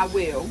 then I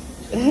will.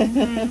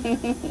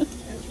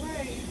 That's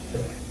right.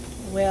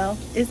 Well,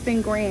 it's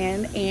been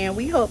grand, and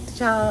we hope that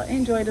y'all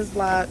enjoy this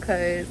vlog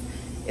because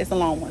it's a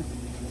long one.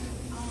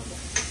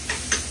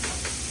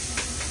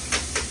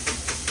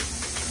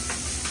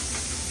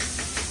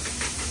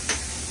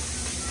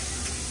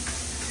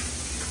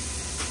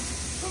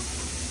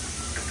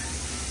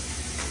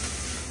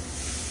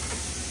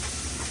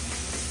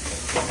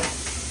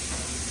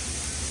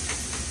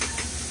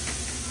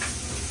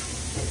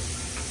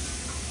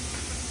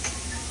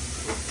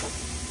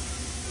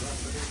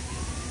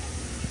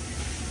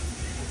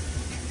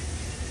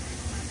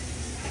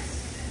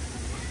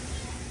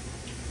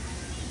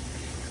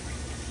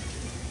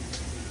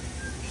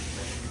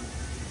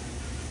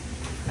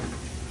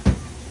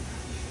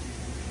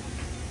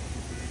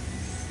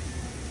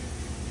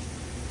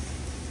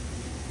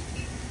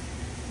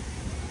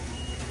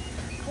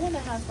 I wonder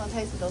how it's gonna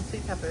taste with those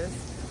sweet peppers.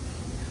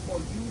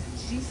 Well,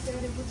 she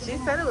said it was. She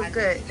said it was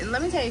good. And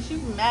let me tell you,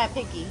 she's mad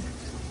picky.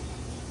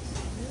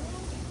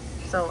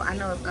 So I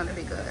know it's gonna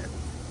be good.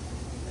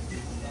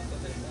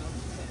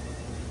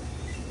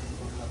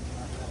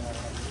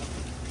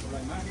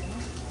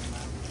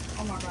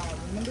 Oh my God!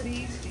 Remember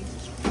these?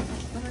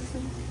 Let me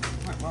see.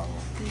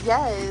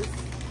 Yes.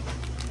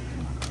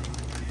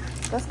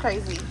 That's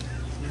crazy.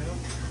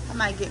 I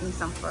might get me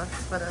some for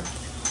the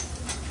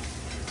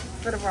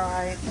for the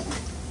ride.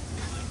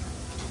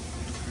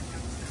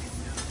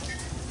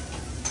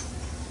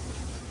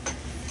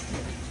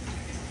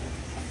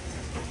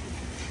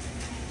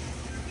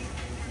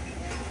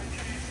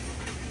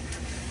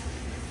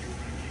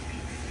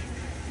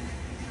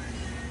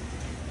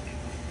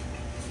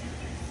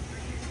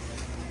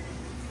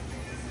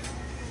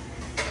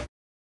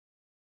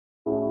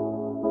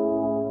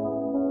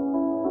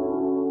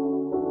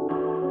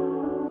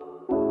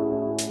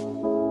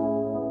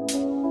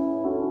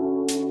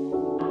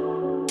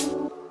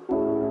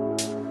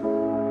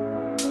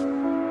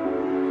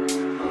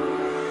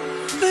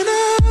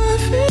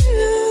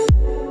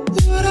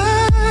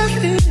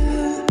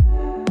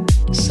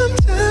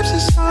 Sometimes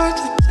it's hard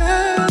to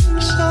tell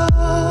you so.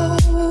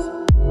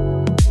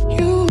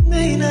 You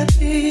may not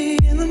be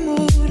in the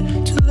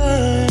mood to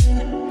learn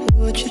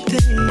what you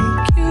think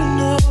you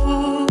know.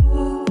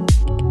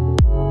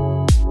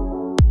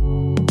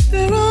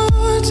 There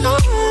are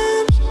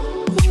times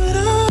when I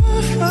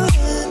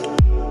find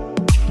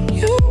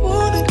you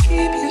wanna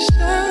keep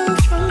yourself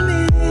from me.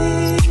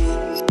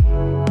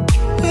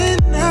 When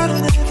I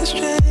don't have the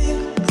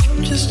strength,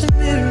 I'm just a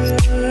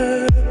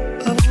mirror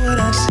of what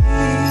I see.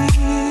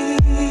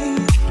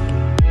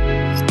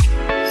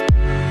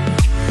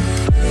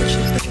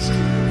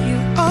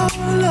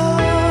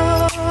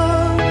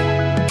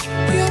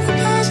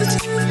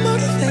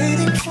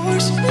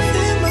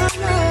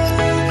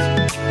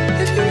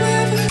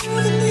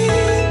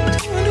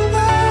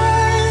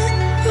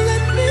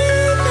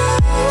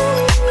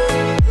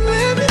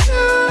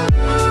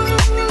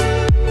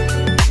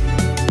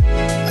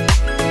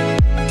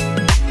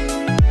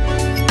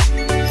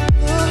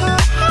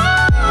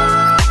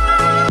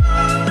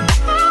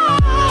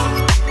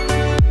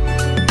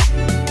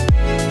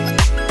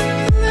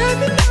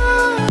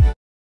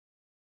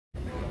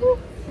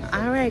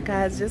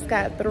 Guys, just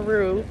got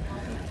through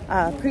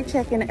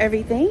pre-checking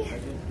everything,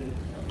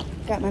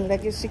 got my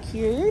luggage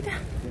secured,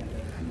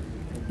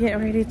 getting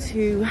ready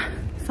to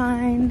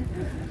find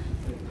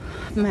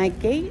my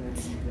gate,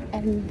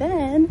 and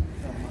then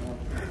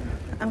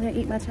I'm gonna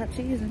eat my chopped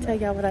cheese and tell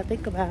y'all what I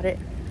think about it.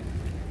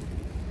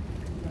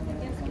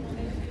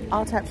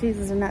 All chopped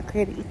cheeses are not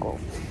created equal,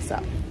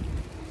 so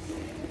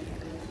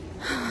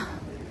I'm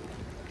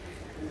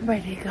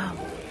ready to go.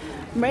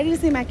 I'm ready to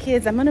see my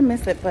kids. I'm gonna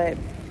miss it, but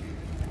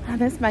I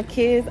miss my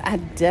kids. I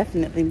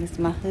definitely miss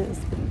my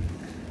husband.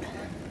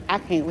 I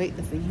can't wait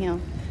to see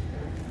him.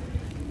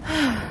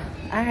 All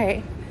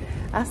right,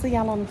 I'll see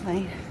y'all on the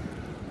plane.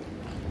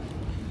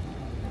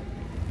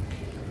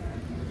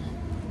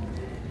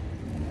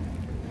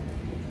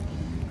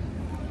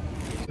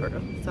 So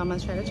I'm gonna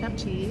try to chop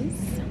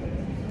cheese.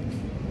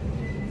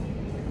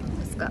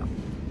 Let's go.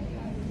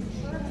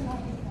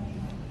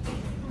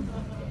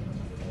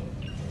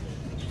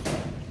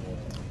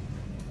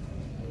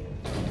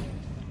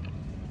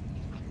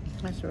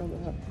 Let's roll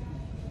it up.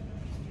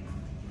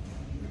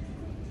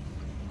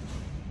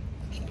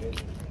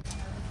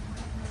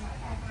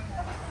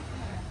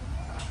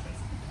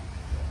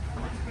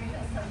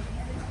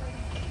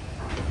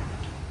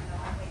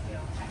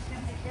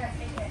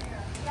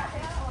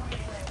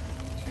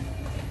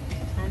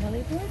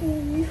 Finally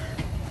boarding.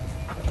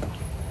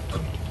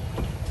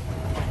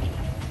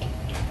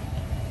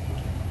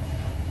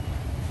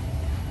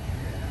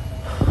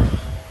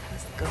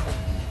 Let's go.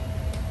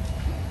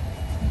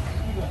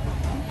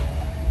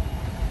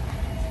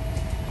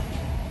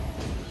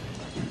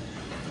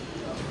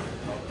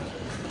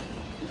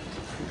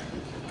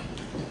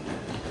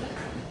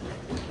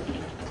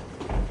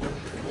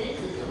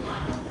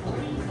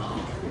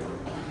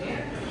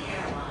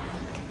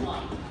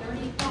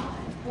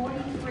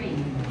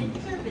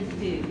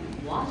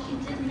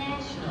 Washington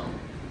National.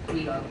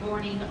 We are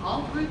boarding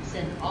all groups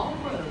and all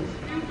rows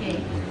through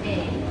gate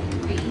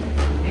A3,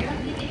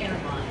 American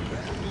Airlines,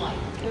 flight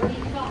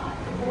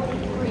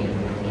 3543 is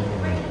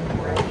ready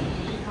for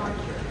immediate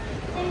departure.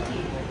 Thank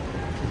you.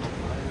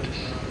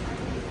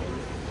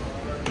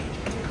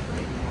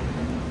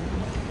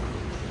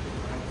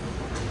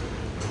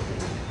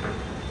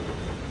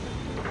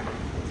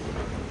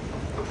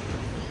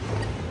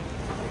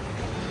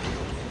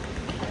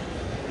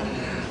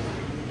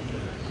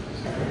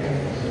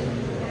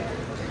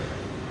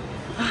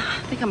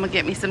 I think I'm gonna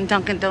get me some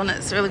Dunkin'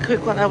 Donuts really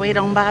quick while I wait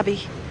on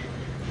Bobby.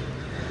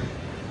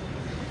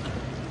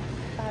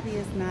 Bobby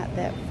is not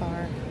that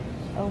far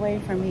away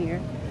from here,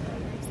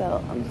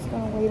 so I'm just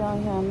gonna wait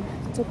on him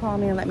to call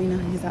me and let me know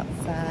he's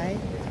outside.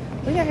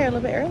 We got here a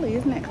little bit early,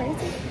 isn't that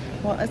crazy?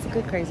 Well, it's a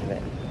good crazy,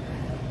 but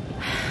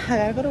I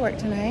gotta go to work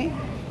tonight.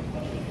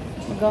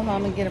 We'll go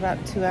home and get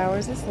about 2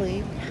 hours of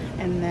sleep,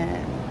 and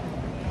then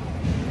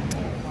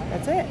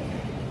that's it.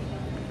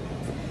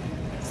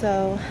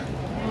 So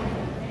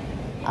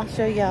I'll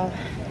show y'all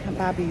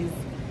Bobby's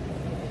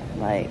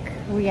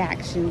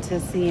reaction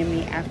to seeing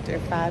me after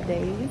 5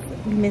 days,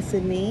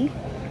 missing me.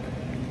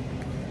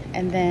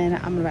 And then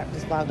I'm gonna wrap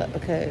this vlog up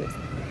because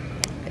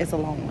it's a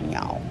long one,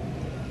 y'all.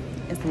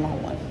 It's a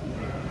long one.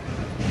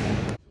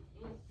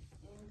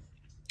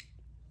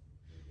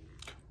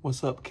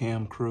 What's up,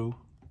 Cam crew?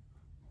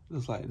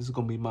 It's like, this is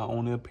going to be my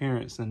only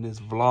appearance in this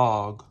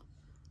vlog.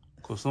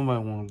 Because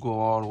somebody want to go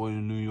all the way to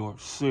New York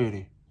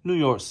City. New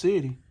York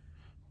City?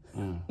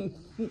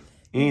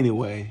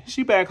 Anyway,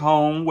 she back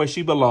home where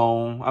she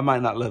belong. I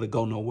might not let her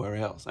go nowhere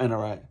else. Ain't that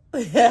right?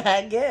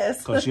 I guess.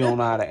 Because she don't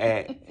know how to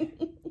act.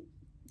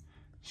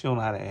 She don't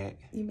know how to act.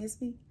 You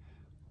miss me?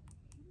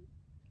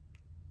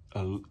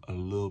 A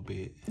little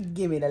bit.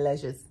 Give me the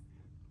lashes.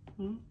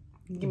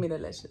 Give me the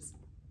lashes.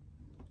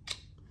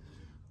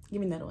 Give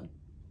me another one.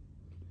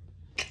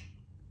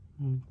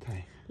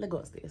 Okay. Let's go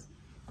upstairs.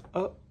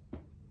 Oh.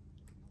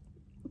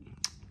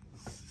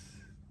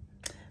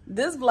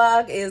 This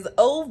vlog is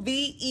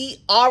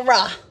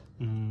OVER.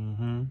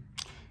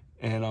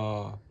 And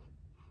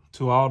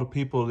to all the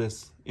people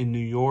that's in New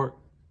York,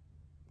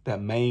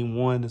 that main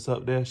one that's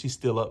up there, she's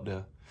still up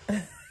there.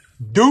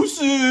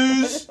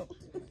 Deuces!